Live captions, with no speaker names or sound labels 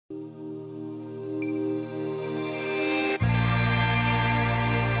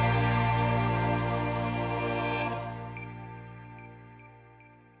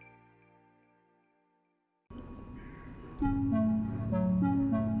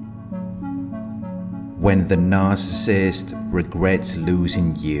when the narcissist regrets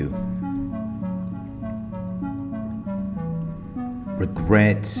losing you.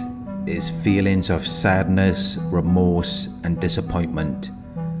 Regret is feelings of sadness, remorse, and disappointment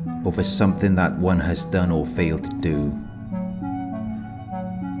over something that one has done or failed to do.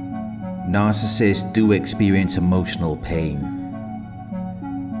 Narcissists do experience emotional pain,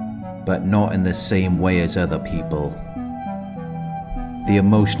 but not in the same way as other people. The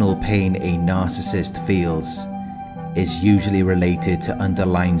emotional pain a narcissist feels is usually related to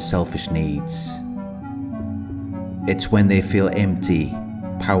underlying selfish needs. It's when they feel empty,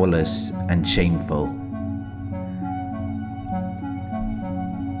 powerless, and shameful.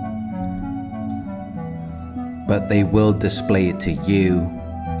 But they will display it to you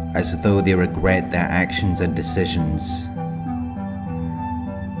as though they regret their actions and decisions,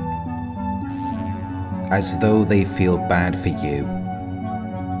 as though they feel bad for you,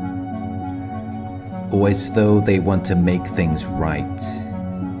 or as though they want to make things right,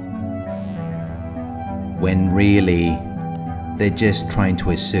 when really they're just trying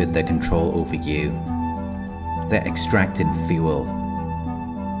to assert their control over you. They're extracting fuel,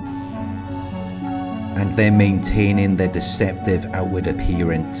 and they're maintaining their deceptive outward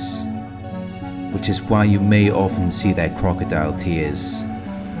appearance, which is why you may often see their crocodile tears.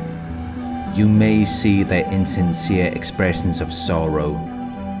 You may see their insincere expressions of sorrow,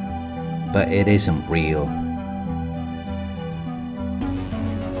 but it isn't real.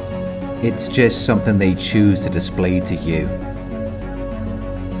 It's just something they choose to display to you.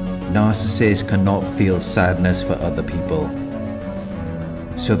 Narcissists cannot feel sadness for other people,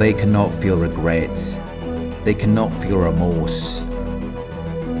 so they cannot feel regret. They cannot feel remorse.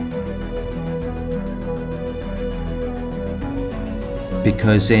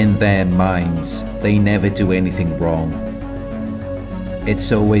 Because in their minds, they never do anything wrong.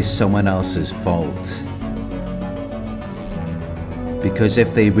 It's always someone else's fault. Because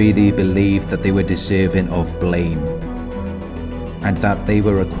if they really believed that they were deserving of blame, and that they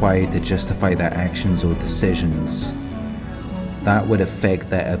were required to justify their actions or decisions, that would affect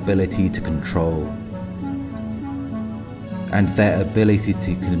their ability to control. And their ability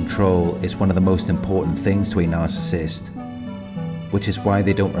to control is one of the most important things to a narcissist, which is why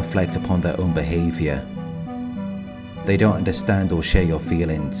they don't reflect upon their own behavior. They don't understand or share your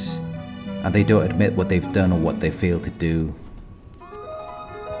feelings, and they don't admit what they've done or what they failed to do.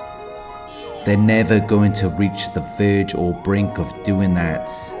 They're never going to reach the verge or brink of doing that.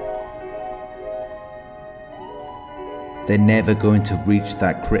 They're never going to reach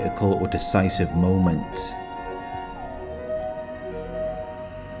that critical or decisive moment.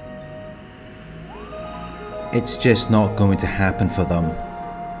 It's just not going to happen for them.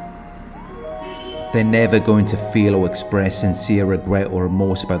 They're never going to feel or express sincere regret or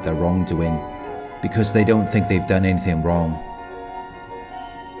remorse about their wrongdoing, because they don't think they've done anything wrong.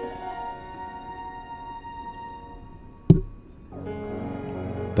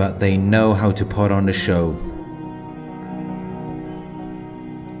 But they know how to put on a show.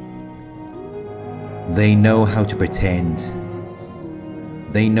 They know how to pretend.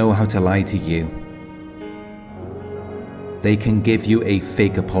 They know how to lie to you. They can give you a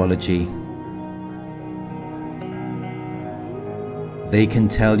fake apology. They can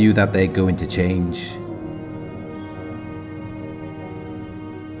tell you that they're going to change.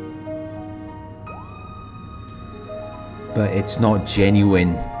 But it's not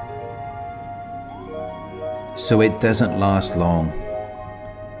genuine. So it doesn't last long.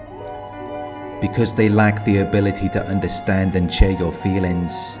 Because they lack the ability to understand and share your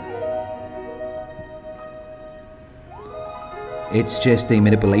feelings. It's just a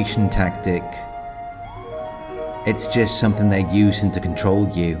manipulation tactic. It's just something they're using to control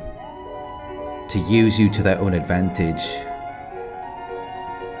you, to use you to their own advantage.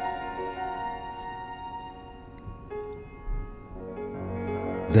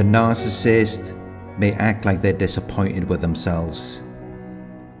 The narcissist may act like they're disappointed with themselves.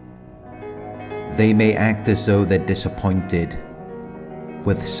 They may act as though they're disappointed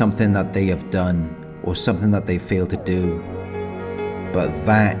with something that they have done or something that they failed to do. But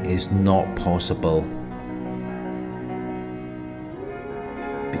that is not possible,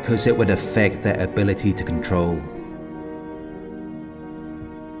 because it would affect their ability to control.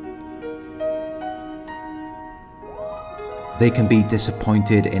 They can be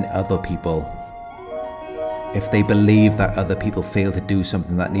disappointed in other people if they believe that other people failed to do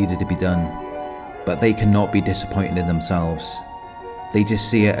something that needed to be done, but they cannot be disappointed in themselves. They just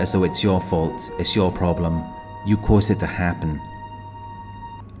see it as though it's your fault, it's your problem, you caused it to happen.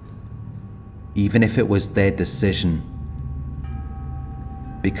 Even if it was their decision,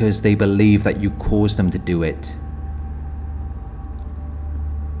 because they believe that you caused them to do it.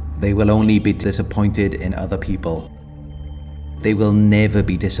 They will only be disappointed in other people. They will never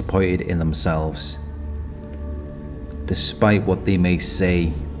be disappointed in themselves, despite what they may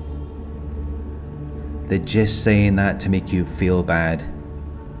say. They're just saying that to make you feel bad,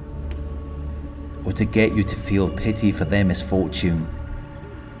 or to get you to feel pity for their misfortune.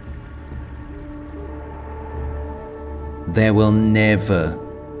 There will never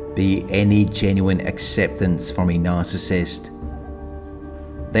be any genuine acceptance from a narcissist.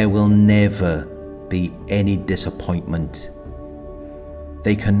 There will never be any disappointment.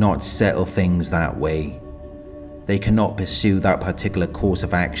 They cannot settle things that way. They cannot pursue that particular course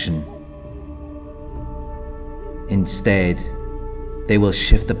of action. Instead, they will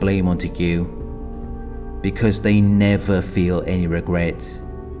shift the blame onto you, because they never feel any regret.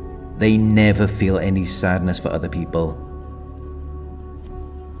 They never feel any sadness for other people.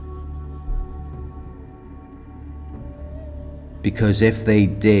 Because if they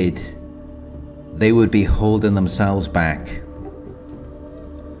did, they would be holding themselves back.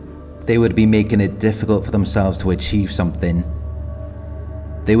 They would be making it difficult for themselves to achieve something.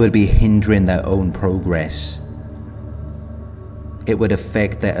 They would be hindering their own progress. It would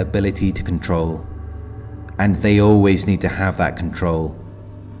affect their ability to control, and they always need to have that control.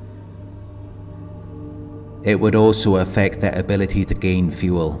 It would also affect their ability to gain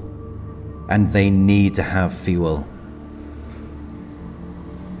fuel, and they need to have fuel.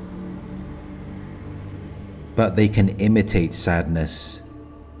 But they can imitate sadness.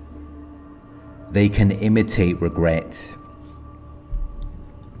 They can imitate regret,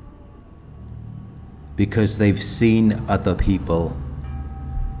 because they've seen other people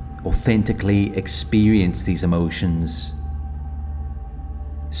authentically experience these emotions,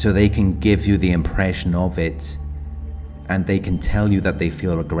 so they can give you the impression of it, and they can tell you that they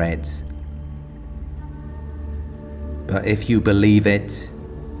feel regret. But if you believe it,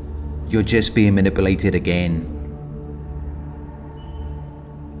 you're just being manipulated again.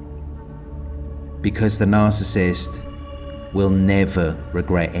 Because the narcissist will never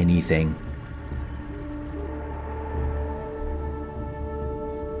regret anything.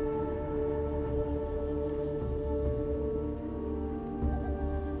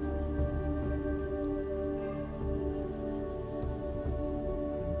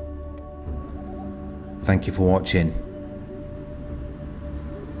 Thank you for watching.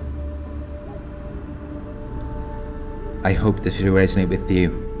 I hope this video resonated with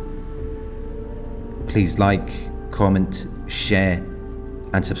you. Please like, comment, share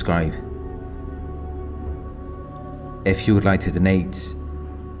and subscribe. If you would like to donate,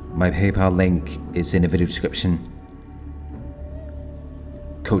 my PayPal link is in the video description.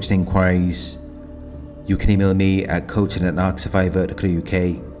 Coaching inquiries, you can email me at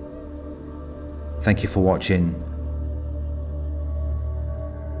coaching@narcsurvivor.co.uk. Thank you for watching,